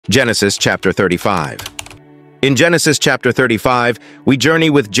Genesis chapter 35. In Genesis chapter 35, we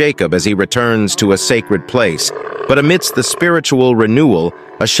journey with Jacob as he returns to a sacred place, but amidst the spiritual renewal,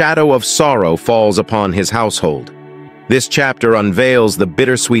 a shadow of sorrow falls upon his household. This chapter unveils the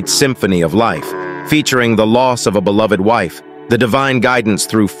bittersweet symphony of life, featuring the loss of a beloved wife, the divine guidance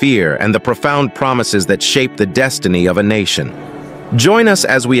through fear, and the profound promises that shape the destiny of a nation. Join us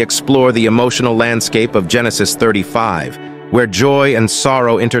as we explore the emotional landscape of Genesis 35, where joy and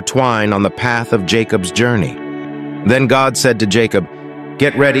sorrow intertwine on the path of Jacob's journey. Then God said to Jacob,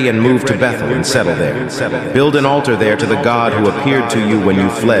 "Get ready and move to Bethel and settle there. Build an altar there to the God who appeared to you when you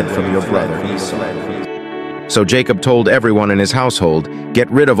fled from your brother Esau." So Jacob told everyone in his household, "Get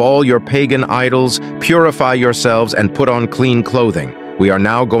rid of all your pagan idols, purify yourselves, and put on clean clothing. We are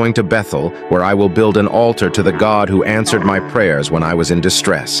now going to Bethel, where I will build an altar to the God who answered my prayers when I was in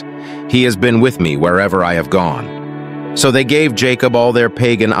distress. He has been with me wherever I have gone." So they gave Jacob all their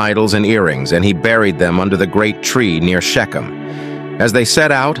pagan idols and earrings, and he buried them under the great tree near Shechem. As they set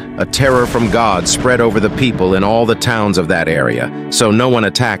out, a terror from God spread over the people in all the towns of that area, so no one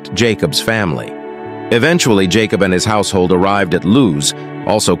attacked Jacob's family. Eventually, Jacob and his household arrived at Luz,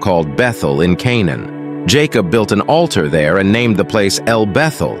 also called Bethel, in Canaan. Jacob built an altar there and named the place El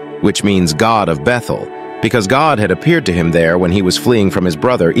Bethel, which means God of Bethel, because God had appeared to him there when he was fleeing from his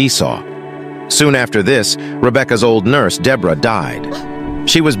brother Esau. Soon after this, Rebekah's old nurse, Deborah, died.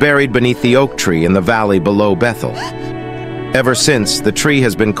 She was buried beneath the oak tree in the valley below Bethel. Ever since, the tree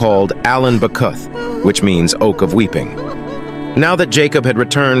has been called Allen Bakuth, which means Oak of Weeping. Now that Jacob had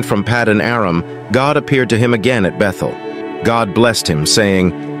returned from Paddan Aram, God appeared to him again at Bethel. God blessed him,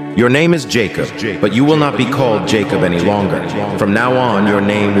 saying, "Your name is Jacob, but you will not be called Jacob any longer. From now on, your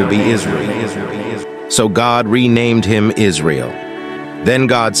name will be Israel." So God renamed him Israel. Then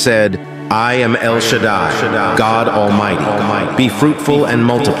God said, "I am El Shaddai, God Almighty. Be fruitful and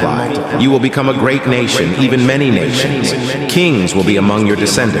multiply. You will become a great nation, even many nations. Kings will be among your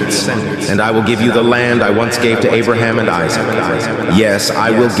descendants. And I will give you the land I once gave to Abraham and Isaac. Yes,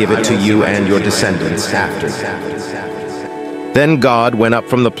 I will give it to you and your descendants after." Then God went up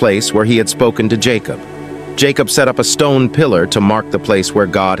from the place where he had spoken to Jacob. Jacob set up a stone pillar to mark the place where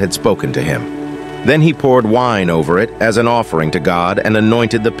God had spoken to him. Then he poured wine over it as an offering to God and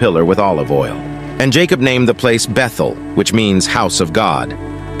anointed the pillar with olive oil. And Jacob named the place Bethel, which means house of God,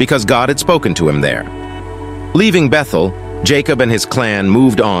 because God had spoken to him there. Leaving Bethel, Jacob and his clan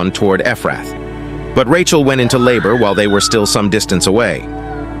moved on toward Ephrath. But Rachel went into labor while they were still some distance away.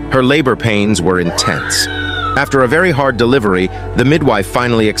 Her labor pains were intense. After a very hard delivery, the midwife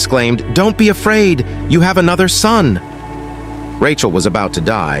finally exclaimed, "Don't be afraid, you have another son." Rachel was about to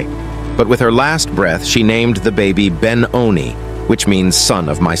die, but with her last breath, she named the baby Ben-Oni, which means son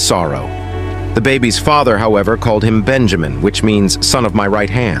of my sorrow. The baby's father, however, called him Benjamin, which means son of my right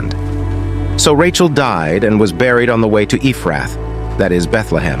hand. So Rachel died and was buried on the way to Ephrath, that is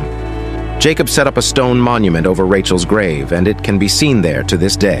Bethlehem. Jacob set up a stone monument over Rachel's grave, and it can be seen there to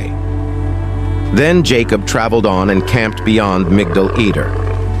this day. Then Jacob traveled on and camped beyond Migdal Eder.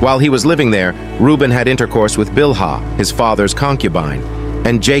 While he was living there, Reuben had intercourse with Bilhah, his father's concubine,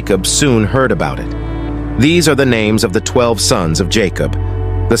 and Jacob soon heard about it. These are the names of the 12 sons of Jacob.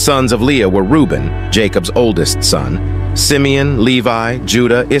 The sons of Leah were Reuben, Jacob's oldest son, Simeon, Levi,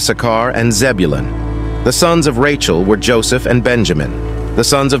 Judah, Issachar, and Zebulun. The sons of Rachel were Joseph and Benjamin. The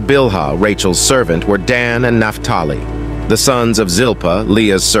sons of Bilhah, Rachel's servant, were Dan and Naphtali. The sons of Zilpah,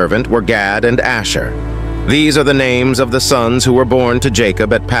 Leah's servant, were Gad and Asher. These are the names of the sons who were born to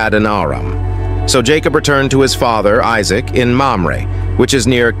Jacob at Paddan Aram. So Jacob returned to his father Isaac in Mamre, which is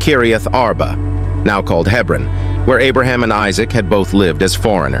near Kiriath Arba, now called Hebron, where Abraham and Isaac had both lived as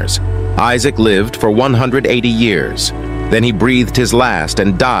foreigners. Isaac lived for 180 years. Then he breathed his last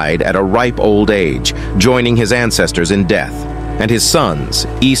and died at a ripe old age, joining his ancestors in death, and his sons,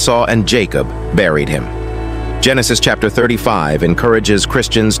 Esau and Jacob, buried him. Genesis chapter 35 encourages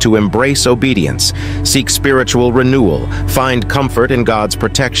Christians to embrace obedience, seek spiritual renewal, find comfort in God's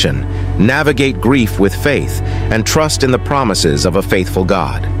protection, navigate grief with faith, and trust in the promises of a faithful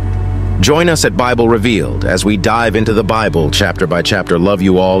God. Join us at Bible Revealed as we dive into the Bible chapter by chapter. Love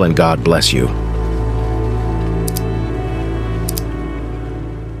you all, and God bless you.